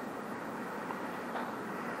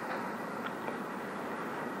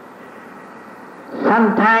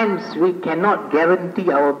 Sometimes we cannot guarantee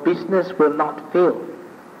our business will not fail.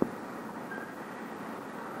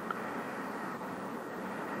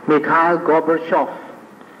 Mikhail Gorbachev,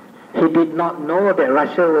 he did not know that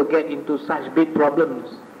Russia will get into such big problems.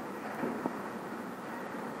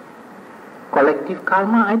 Collective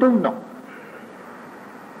karma, I don't know.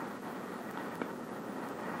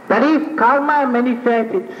 But if karma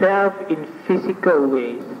manifests itself in physical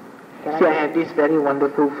ways, see, I have this very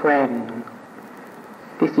wonderful friend.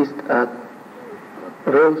 This is a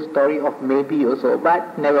real story of maybe also,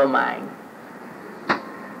 but never mind.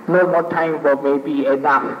 No more time for maybe,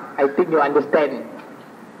 enough. I think you understand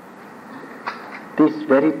this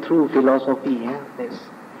very true philosophy.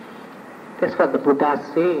 That's what the Buddha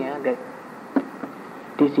say, that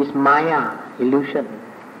this is Maya, illusion.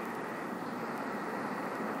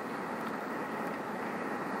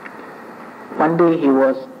 One day he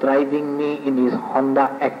was driving me in his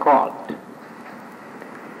Honda Accord.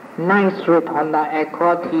 Nice red Honda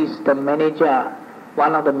Accord. He's the manager,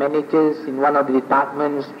 one of the managers in one of the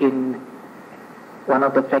departments in one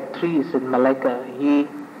of the factories in Malacca. He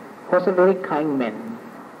was a very kind man.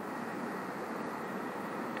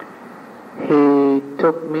 He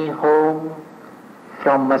took me home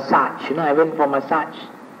from massage. You know, I went for massage.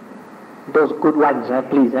 Those good ones,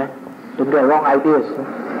 please. Don't get wrong ideas.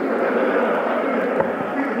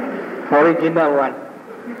 Original one.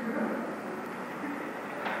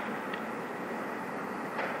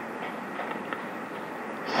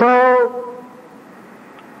 So,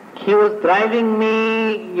 he was driving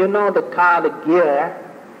me, you know, the car, the gear,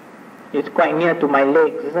 it's quite near to my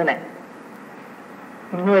legs, isn't it?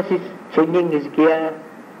 As he's changing his gear,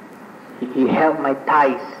 he held my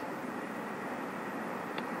thighs.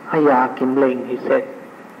 Hiya, Kim Leng, he said,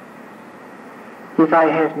 if I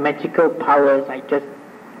have magical powers, I just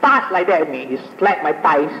touch like that at me. He slapped my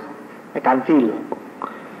thighs. I can't feel,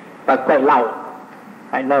 but quite loud.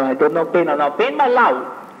 I don't know pain or not pain, but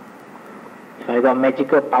loud. If I got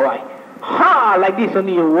magical power, like this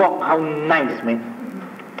only you walk. How nice, man.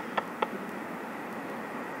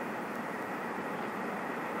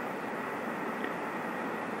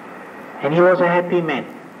 And he was a happy man.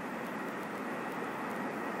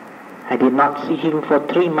 I did not see him for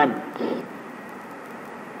 3 months.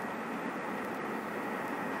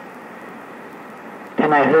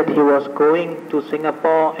 Then I heard he was going to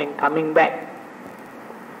Singapore and coming back.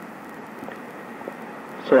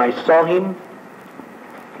 So I saw him.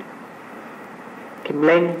 Kim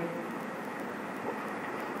Leng,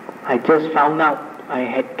 I just found out I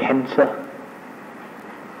had cancer.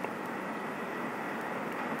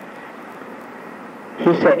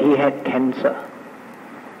 He said he had cancer.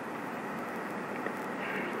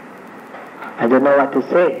 I don't know what to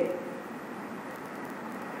say.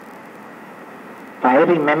 I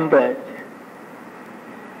remembered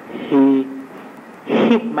he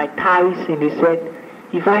hit my thighs and he said,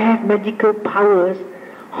 if I have magical powers,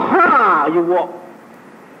 you walk.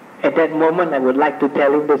 At that moment I would like to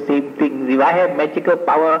tell him the same thing. If I have magical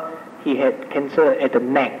power, he had cancer at the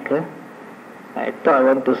neck. I thought I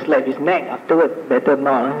wanted to slap his neck afterwards. Better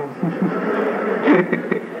not.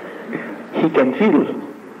 He can feel.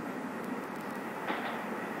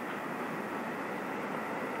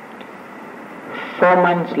 Four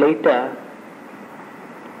months later,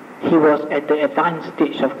 he was at the advanced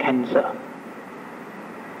stage of cancer.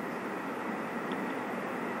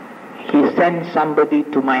 He sent somebody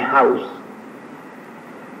to my house.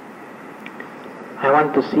 I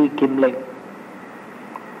want to see Kim Leng.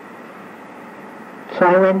 So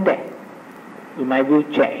I went there with my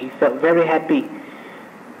wheelchair. He felt very happy.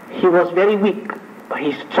 He was very weak, but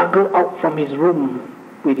he struggled out from his room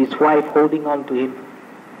with his wife holding on to him.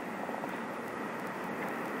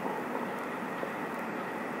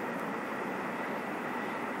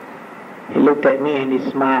 He looked at me and he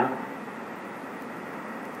smiled.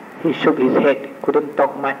 He shook his head, couldn't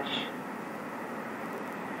talk much.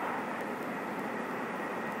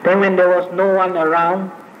 Then when there was no one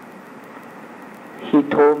around, he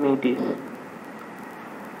told me this.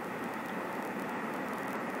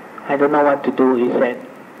 I don't know what to do, he said.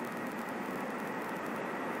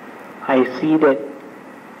 I see that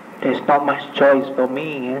there's not much choice for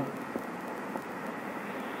me.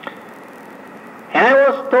 And I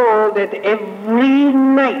was told that every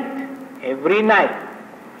night,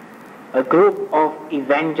 a group of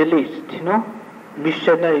evangelists,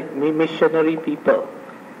 missionary people,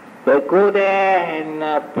 will go there and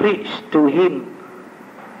preach to him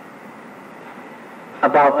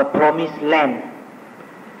about a promised land.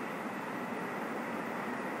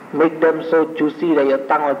 Make them so juicy that your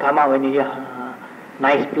tongue will come out when you hear,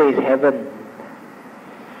 nice place, heaven.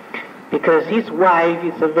 Because his wife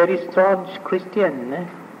is a very staunch Christian.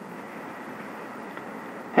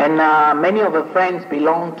 And many of her friends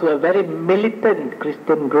belong to a very militant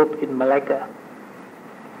Christian group in Malacca.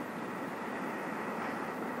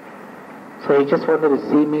 So he just wanted to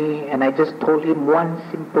see me, and I just told him one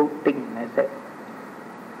simple thing.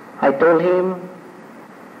 I told him,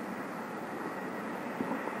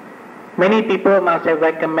 many people must have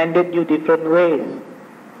recommended you different ways.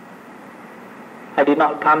 I did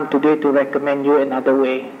not come today to recommend you another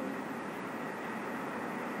way.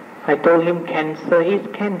 I told him cancer is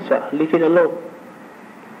cancer, leave it alone.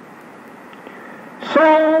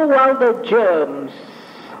 So while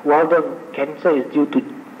the cancer is due to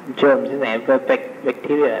germs, isn't it?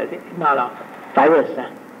 Bacteria, no, virus,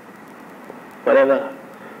 whatever.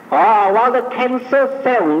 While the cancer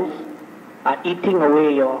cells are eating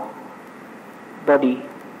away your body,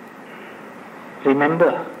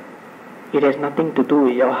 remember, it has nothing to do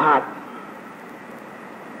with your heart.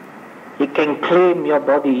 It can claim your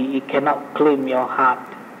body, it cannot claim your heart.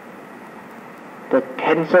 The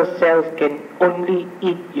cancer cells can only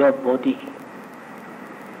eat your body.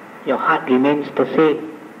 Your heart remains the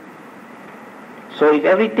same. So if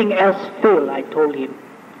everything else fails, I told him,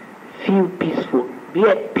 feel peaceful. Be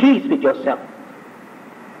at peace with yourself.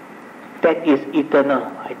 That is eternal,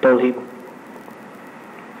 I told him.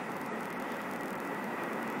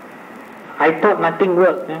 I thought nothing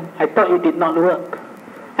worked. I thought it did not work.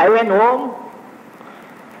 I went home,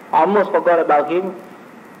 almost forgot about him.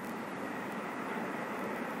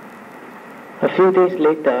 A few days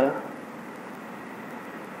later,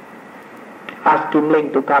 asked Kim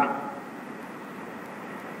Leng to come.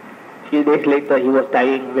 A few days later, he was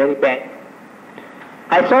dying very bad.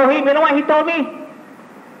 I saw him, you know what he told me?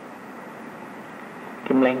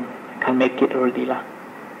 Kim Leng, I can't make it already lah.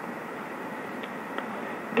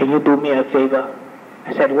 Can you do me a favor?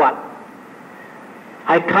 I said, what?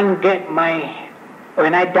 I can't get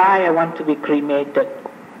when I die, I want to be cremated.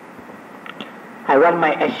 I want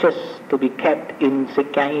my ashes to be kept in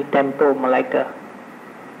Sekiai Temple, Malacca.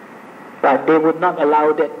 But they would not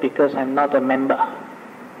allow that because I'm not a member.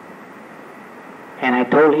 And I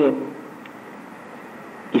told him,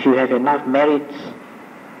 if you have enough merits,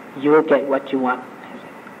 you will get what you want.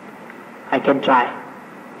 I can try.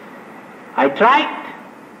 I tried.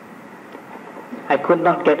 I could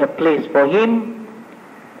not get a place for him.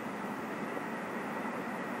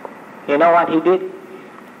 You know what he did?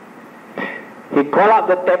 He called up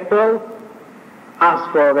the temple,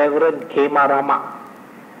 asked for Reverend Kemarama,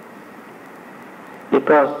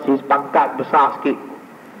 because his pangkat besar sikit.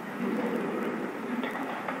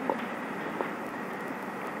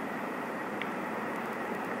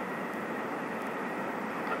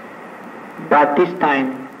 But this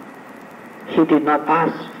time, he did not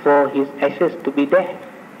ask for his ashes to be there.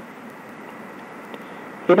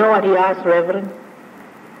 You know what he asked, Reverend?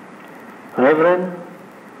 Reverend,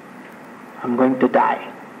 I'm going to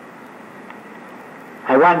die.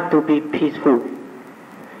 I want to be peaceful.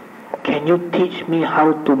 Can you teach me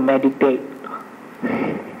how to meditate?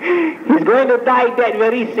 He's going to die that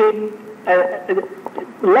very same,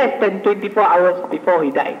 less than 24 hours before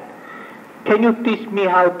he died. Can you teach me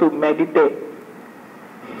how to meditate?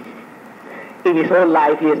 In his whole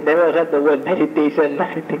life, he has never heard the word meditation,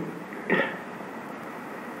 nothing.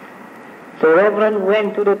 So Reverend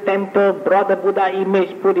went to the temple, brought the Buddha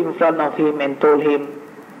image, put in front of him and told him,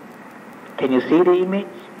 can you see the image?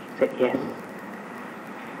 He said, yes.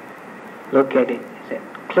 Look at it. He said,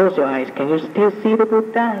 close your eyes. Can you still see the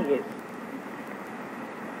Buddha? Yes.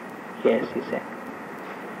 Yes, he said.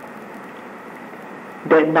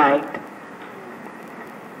 That night,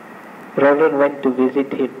 Reverend went to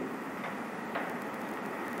visit him.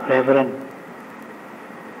 Reverend,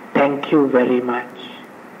 thank you very much.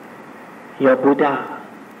 Your Buddha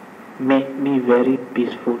made me very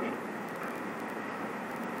peaceful.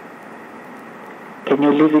 Can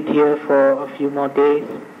you leave it here for a few more days?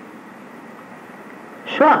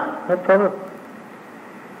 Sure, no problem.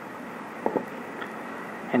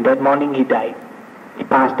 And that morning he died. He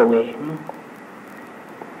passed away.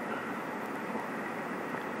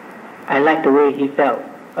 I like the way he felt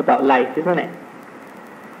about life, isn't it?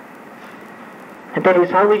 And that is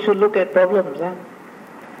how we should look at problems.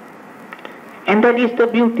 And that is the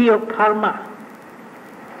beauty of karma.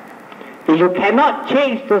 You cannot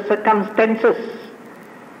change the circumstances.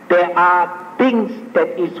 There are things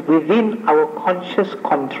that is within our conscious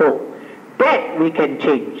control. That we can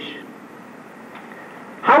change.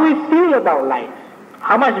 How we feel about life,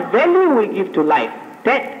 how much value we give to life,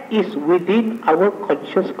 that is within our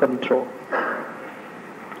conscious control.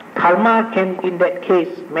 Karma can, in that case,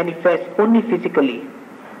 manifest only physically,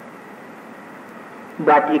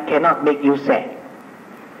 but it cannot make you sad.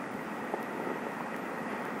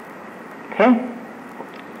 Okay?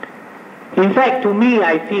 In fact, to me,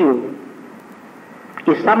 I feel,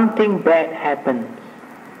 if something bad happens,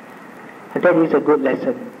 that is a good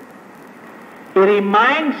lesson. It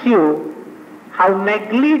reminds you how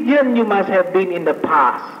negligent you must have been in the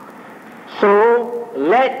past. So,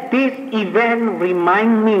 let this event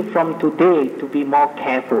remind me from today to be more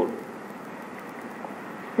careful.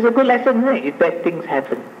 It's a good lesson, isn't it, if bad things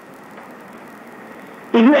happen.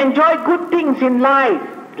 If you enjoy good things in life,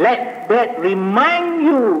 let that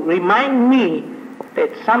remind me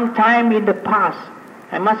that sometime in the past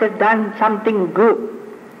I must have done something good.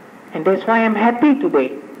 And that's why I'm happy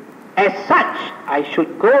today. As such, I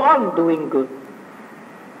should go on doing good.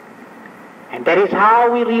 And that is how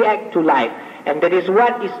we react to life. And that is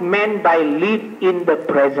what is meant by live in the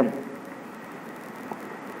present.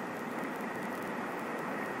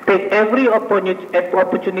 Take every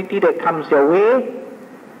opportunity that comes your way,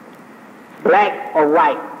 black or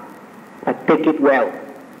white, but take it well.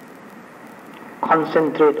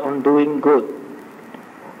 Concentrate on doing good,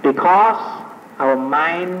 because our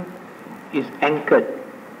mind is anchored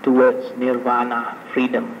towards nirvana,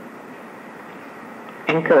 freedom.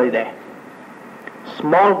 Anchor there.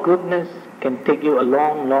 Small goodness can take you a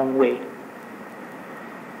long, long way.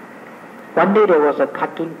 One day there was a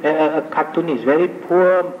cartoonist, very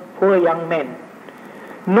poor young man.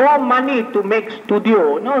 No money to make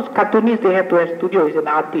studio. No, cartoonists, they have to have studio. He's an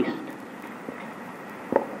artist.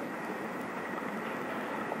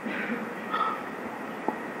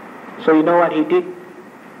 So you know what he did?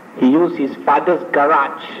 He used his father's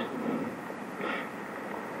garage,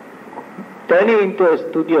 turn it into a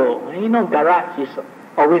studio. You know, garage is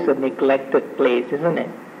always a neglected place, isn't it?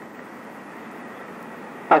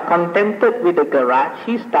 But contented with the garage,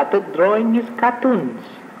 he started drawing his cartoons,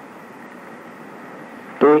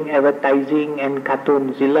 doing advertising and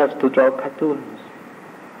cartoons. He loves to draw cartoons.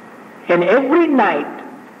 And every night,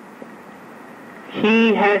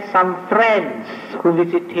 he has some friends who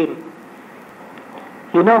visit him.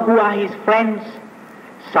 You know who are his friends?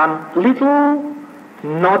 Some little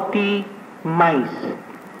naughty mice,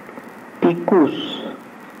 tikus.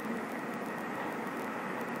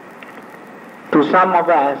 To some of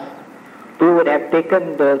us, we would have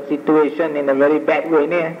taken the situation in a very bad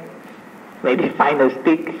way. Maybe find a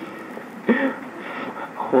stick,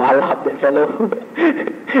 wallop the fellow,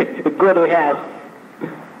 go to hell.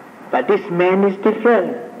 But this man is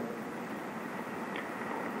different.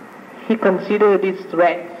 He considered these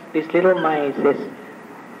rats, these little mice, as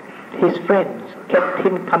his friends, kept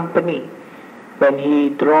him company when he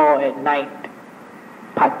draw at night,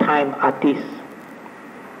 part-time artist.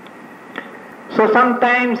 So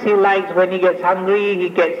sometimes he likes, when he gets hungry, he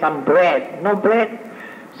gets some bread. No bread.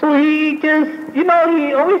 So he just, he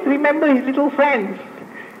always remembers his little friends.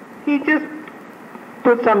 He just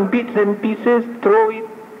put some bits and pieces, throw it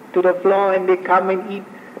to the floor, and they come and eat.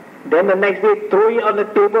 Then the next day, throw it on the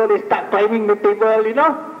table, they start climbing the table,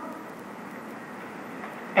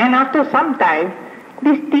 And after some time,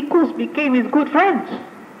 these tikus became his good friends.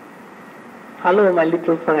 Hello, my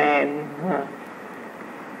little friend.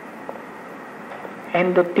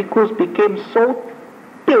 And the tikus became so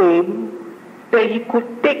tame that he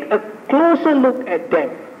could take a closer look at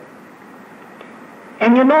them.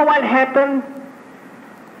 And you know what happened?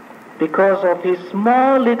 Because of his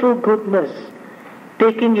small little goodness,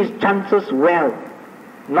 taking his chances well,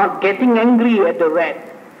 not getting angry at the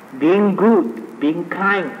rat, being good, being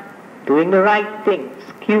kind, doing the right thing,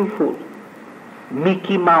 skillful,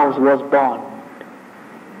 Mickey Mouse was born.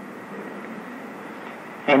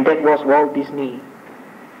 And that was Walt Disney.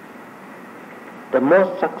 The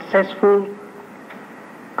most successful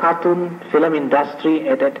cartoon film industry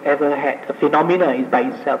that ever had. A phenomena is by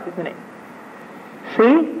itself, isn't it?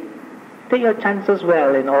 See? Take your chances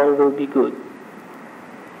well and all will be good.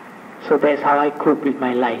 So that's how I cope with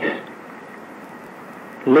my life.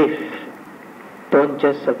 Live. Don't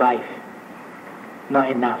just survive. Not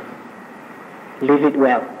enough. Live it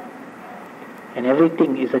well. And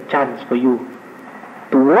everything is a chance for you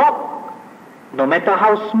to walk, no matter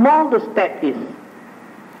how small the step is,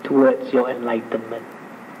 towards your enlightenment.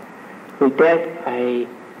 With that, I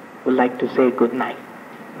would like to say good night.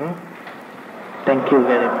 Thank you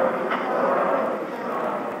very much.